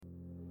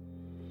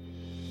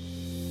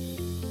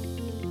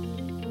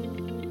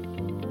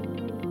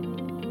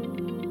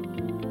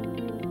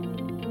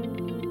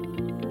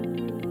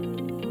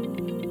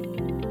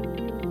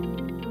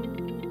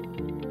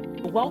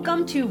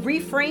Welcome to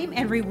Reframe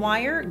and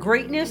Rewire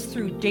Greatness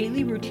Through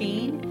Daily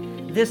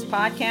Routine. This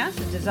podcast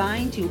is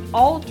designed to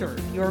alter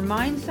your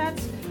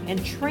mindsets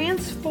and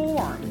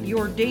transform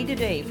your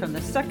day-to-day from the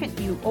second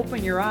you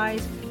open your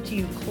eyes to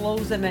you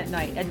close them at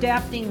night,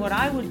 adapting what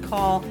I would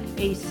call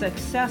a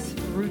success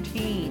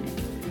routine.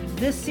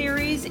 This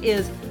series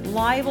is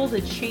liable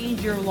to change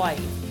your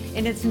life,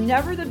 and it's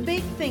never the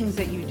big things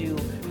that you do,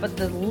 but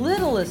the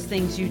littlest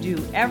things you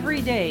do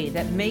every day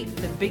that make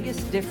the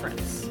biggest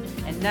difference.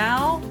 And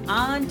now,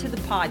 on to the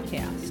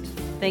podcast.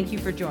 Thank you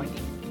for joining.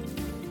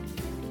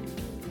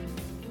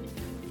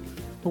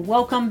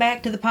 Welcome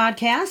back to the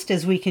podcast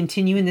as we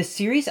continue in this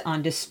series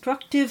on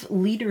destructive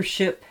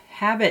leadership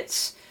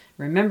habits.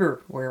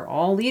 Remember, we're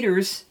all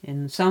leaders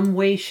in some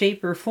way,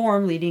 shape, or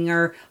form, leading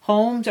our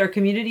homes, our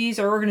communities,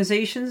 our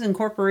organizations, and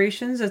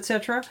corporations,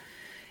 etc.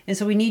 And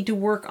so we need to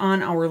work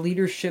on our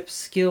leadership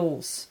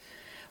skills.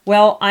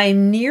 Well,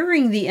 I'm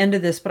nearing the end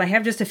of this, but I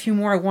have just a few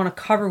more I want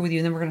to cover with you,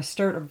 and then we're going to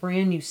start a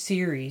brand new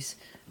series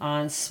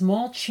on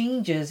small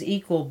changes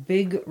equal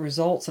big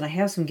results. And I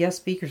have some guest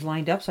speakers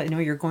lined up, so I know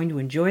you're going to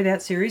enjoy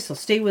that series. So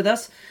stay with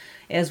us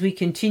as we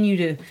continue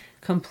to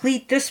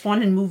complete this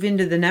one and move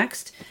into the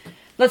next.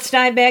 Let's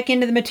dive back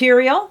into the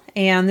material,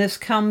 and this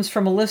comes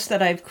from a list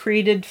that I've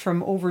created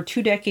from over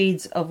 2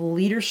 decades of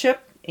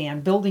leadership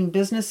and building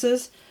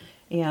businesses.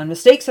 And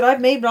mistakes that I've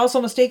made, but also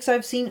mistakes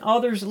I've seen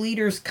others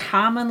leaders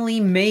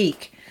commonly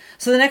make.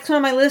 So the next one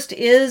on my list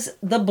is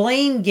the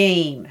blame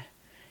game.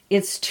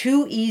 It's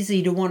too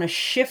easy to want to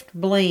shift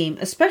blame,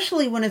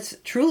 especially when it's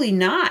truly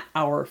not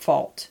our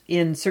fault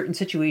in certain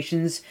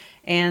situations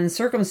and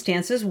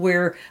circumstances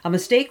where a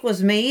mistake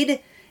was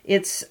made.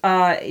 It's,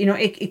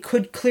 it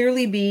could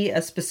clearly be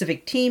a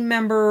specific team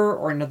member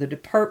or another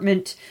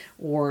department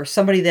or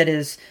somebody that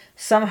is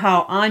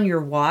somehow on your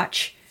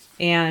watch.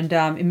 And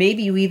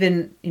maybe you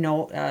even,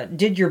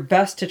 did your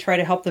best to try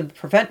to help them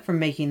prevent from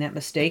making that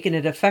mistake, and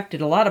it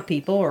affected a lot of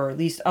people, or at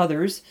least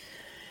others.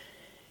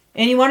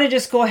 And you want to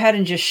just go ahead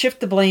and just shift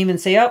the blame and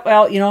say, oh,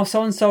 well,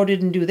 so-and-so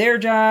didn't do their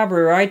job,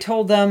 or I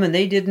told them and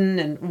they didn't,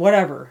 and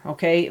whatever,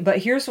 okay? But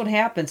here's what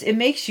happens. It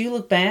makes you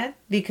look bad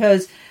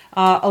because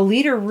a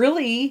leader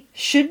really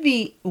should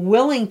be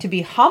willing to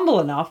be humble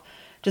enough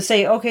to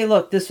say, okay,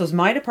 look, this was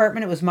my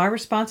department. It was my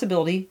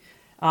responsibility.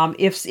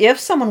 If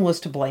someone was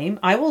to blame,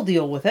 I will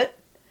deal with it.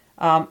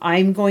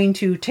 I'm going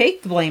to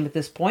take the blame at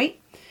this point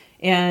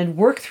and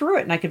work through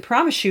it. And I can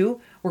promise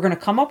you, we're going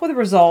to come up with a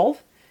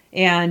resolve,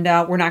 and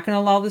we're not going to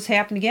allow this to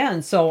happen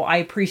again. So I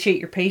appreciate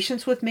your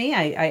patience with me.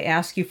 I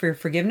ask you for your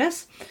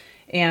forgiveness,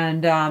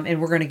 and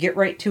we're going to get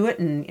right to it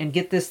and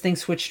get this thing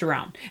switched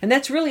around. And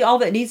that's really all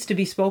that needs to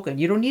be spoken.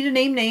 You don't need to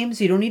name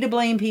names. You don't need to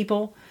blame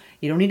people.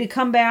 You don't need to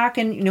come back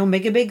and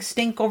make a big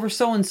stink over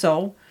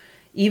so-and-so.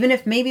 Even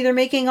if maybe they're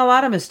making a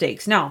lot of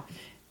mistakes. Now,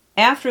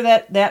 after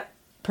that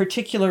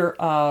particular,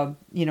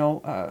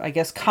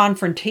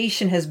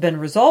 confrontation has been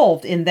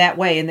resolved in that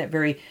way, in that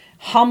very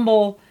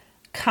humble,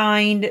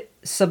 kind,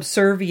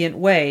 subservient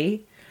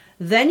way,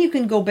 then you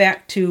can go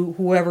back to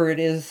whoever it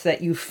is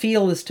that you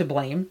feel is to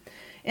blame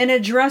and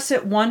address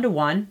it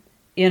one-to-one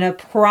in a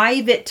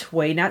private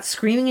way, not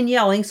screaming and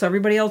yelling so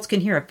everybody else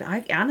can hear it.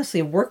 I honestly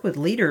have worked with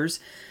leaders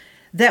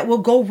that will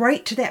go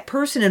right to that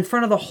person in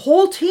front of the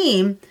whole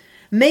team,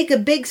 make a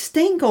big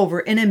stink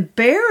over and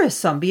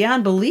embarrass them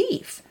beyond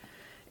belief.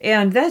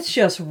 And that's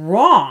just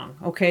wrong,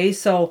 okay?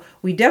 So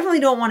we definitely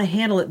don't want to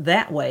handle it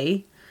that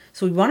way.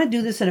 So we want to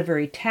do this in a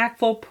very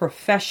tactful,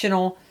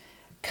 professional,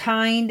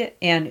 kind,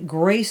 and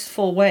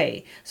graceful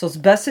way. So it's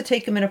best to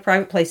take them in a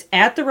private place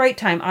at the right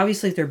time.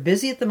 Obviously, if they're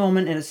busy at the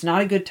moment and it's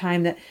not a good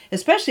time,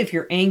 especially if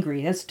you're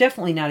angry, that's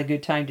definitely not a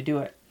good time to do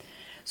it.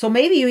 So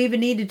maybe you even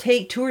need to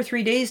take 2 or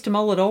 3 days to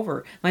mull it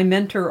over. My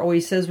mentor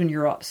always says when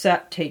you're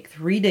upset, take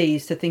 3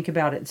 days to think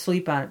about it and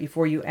sleep on it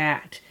before you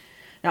act.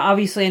 Now,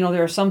 obviously, I know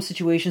there are some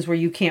situations where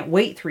you can't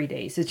wait 3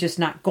 days. It's just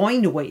not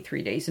going to wait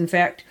 3 days. In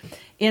fact,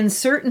 in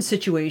certain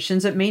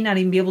situations, it may not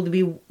even be able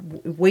to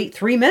wait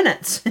 3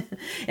 minutes.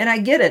 And I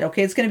get it,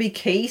 okay? It's going to be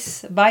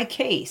case by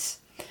case.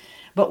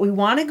 But we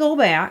want to go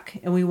back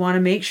and we want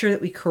to make sure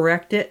that we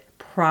correct it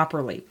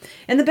properly.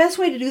 And the best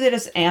way to do that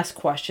is ask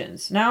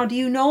questions. Now, do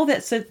you know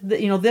that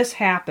this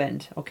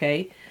happened,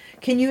 okay?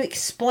 Can you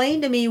explain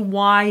to me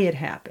why it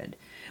happened?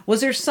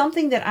 Was there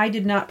something that I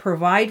did not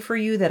provide for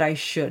you that I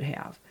should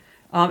have?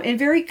 And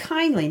very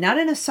kindly, not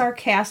in a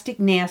sarcastic,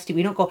 nasty,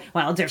 we don't go,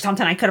 well, is there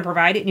something I could have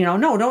provided?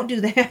 No, don't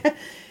do that.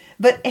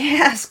 But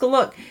ask,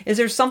 look, is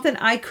there something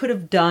I could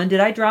have done? Did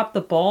I drop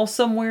the ball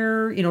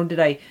somewhere? Did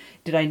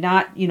I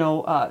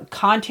not,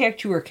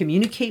 contact you or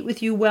communicate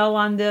with you well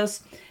on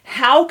this?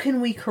 How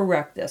can we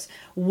correct this?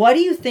 What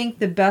do you think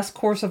the best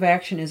course of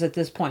action is at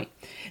this point?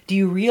 Do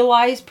you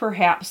realize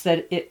perhaps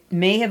that it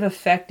may have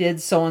affected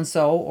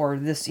so-and-so or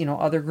this,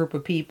 other group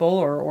of people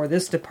or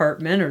this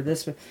department or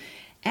this?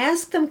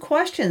 Ask them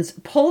questions.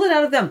 Pull it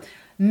out of them.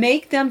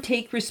 Make them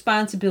take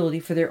responsibility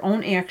for their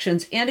own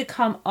actions and to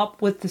come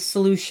up with the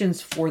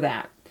solutions for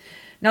that.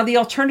 Now, the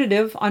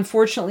alternative,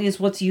 unfortunately, is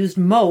what's used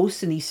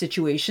most in these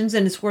situations,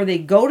 and it's where they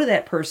go to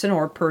that person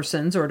or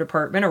persons or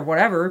department or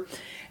whatever,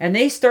 and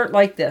they start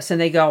like this,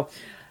 and they go,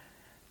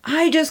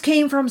 I just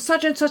came from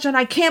such and such, and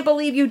I can't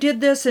believe you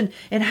did this, and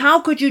how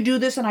could you do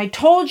this, and I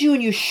told you,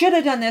 and you should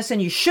have done this, and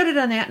you should have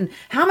done that, and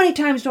how many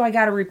times do I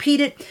got to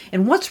repeat it,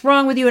 and what's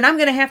wrong with you, and I'm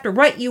going to have to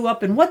write you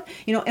up, and what,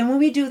 and when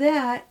we do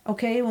that,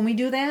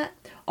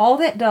 all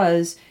that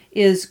does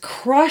is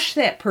crush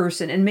that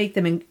person and make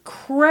them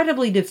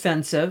incredibly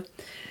defensive,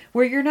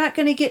 where you're not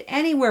going to get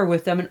anywhere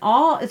with them, and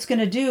all it's going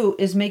to do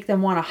is make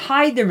them want to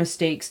hide their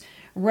mistakes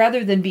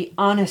rather than be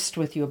honest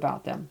with you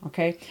about them,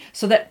 okay?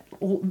 So that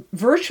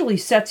virtually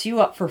sets you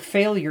up for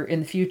failure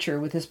in the future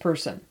with this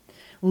person,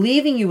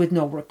 leaving you with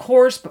no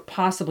recourse, but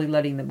possibly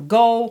letting them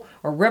go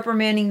or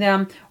reprimanding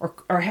them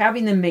or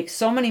having them make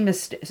so many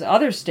mistakes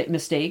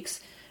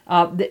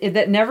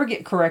that never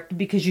get corrected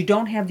because you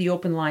don't have the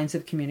open lines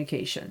of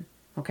communication.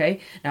 Okay.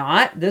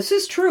 Now, this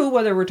is true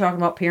whether we're talking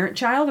about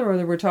parent-child or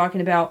whether we're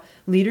talking about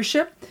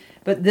leadership,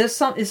 but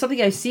this is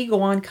something I see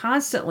go on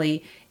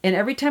constantly. And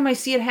every time I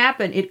see it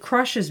happen, it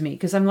crushes me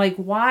because I'm like,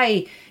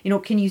 why,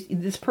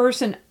 this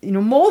person,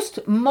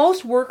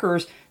 most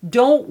workers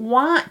don't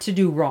want to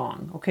do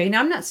wrong. Okay. Now,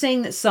 I'm not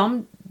saying that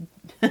some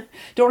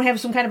don't have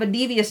some kind of a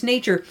devious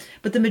nature,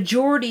 but the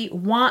majority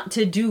want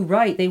to do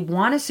right. They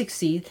want to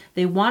succeed.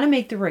 They want to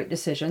make the right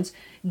decisions.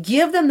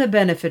 Give them the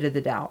benefit of the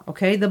doubt.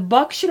 Okay. The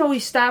buck should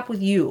always stop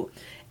with you.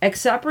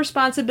 Accept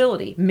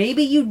responsibility.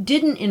 Maybe you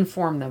didn't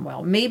inform them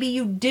well. Maybe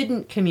you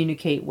didn't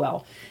communicate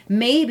well.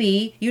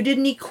 Maybe you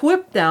didn't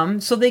equip them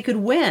so they could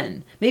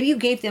win. Maybe you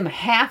gave them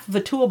half of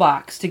a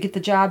toolbox to get the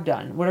job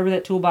done, whatever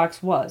that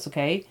toolbox was,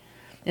 okay?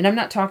 And I'm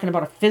not talking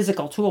about a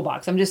physical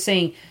toolbox. I'm just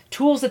saying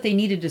tools that they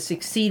needed to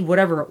succeed,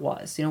 whatever it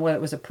was. Whether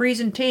it was a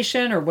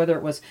presentation or whether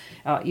it was,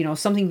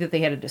 something that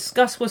they had to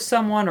discuss with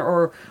someone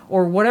or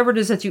whatever it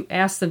is that you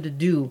asked them to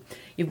do.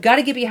 You've got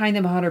to get behind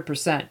them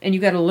 100%. And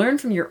you've got to learn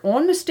from your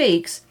own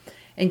mistakes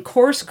and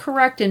course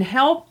correct and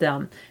help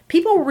them.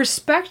 People will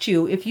respect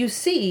you if you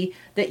see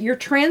that you're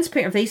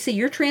transparent. If they see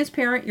you're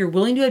transparent, you're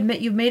willing to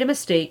admit you've made a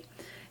mistake,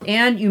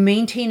 and you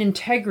maintain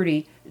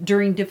integrity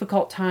during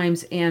difficult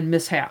times and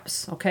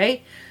mishaps.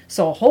 Okay,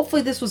 so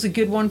hopefully this was a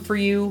good one for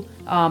you,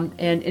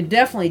 and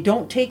definitely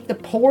don't take the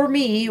poor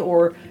me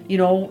or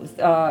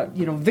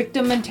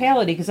victim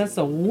mentality, because that's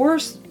the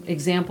worst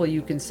example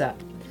you can set.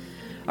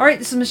 All right,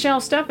 this is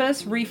Michelle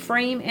Steffes,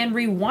 Reframe and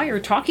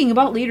Rewire, talking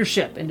about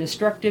leadership and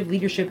destructive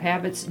leadership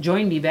habits.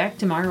 Join me back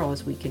tomorrow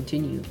as we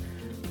continue.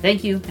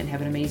 Thank you, and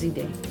have an amazing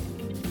day.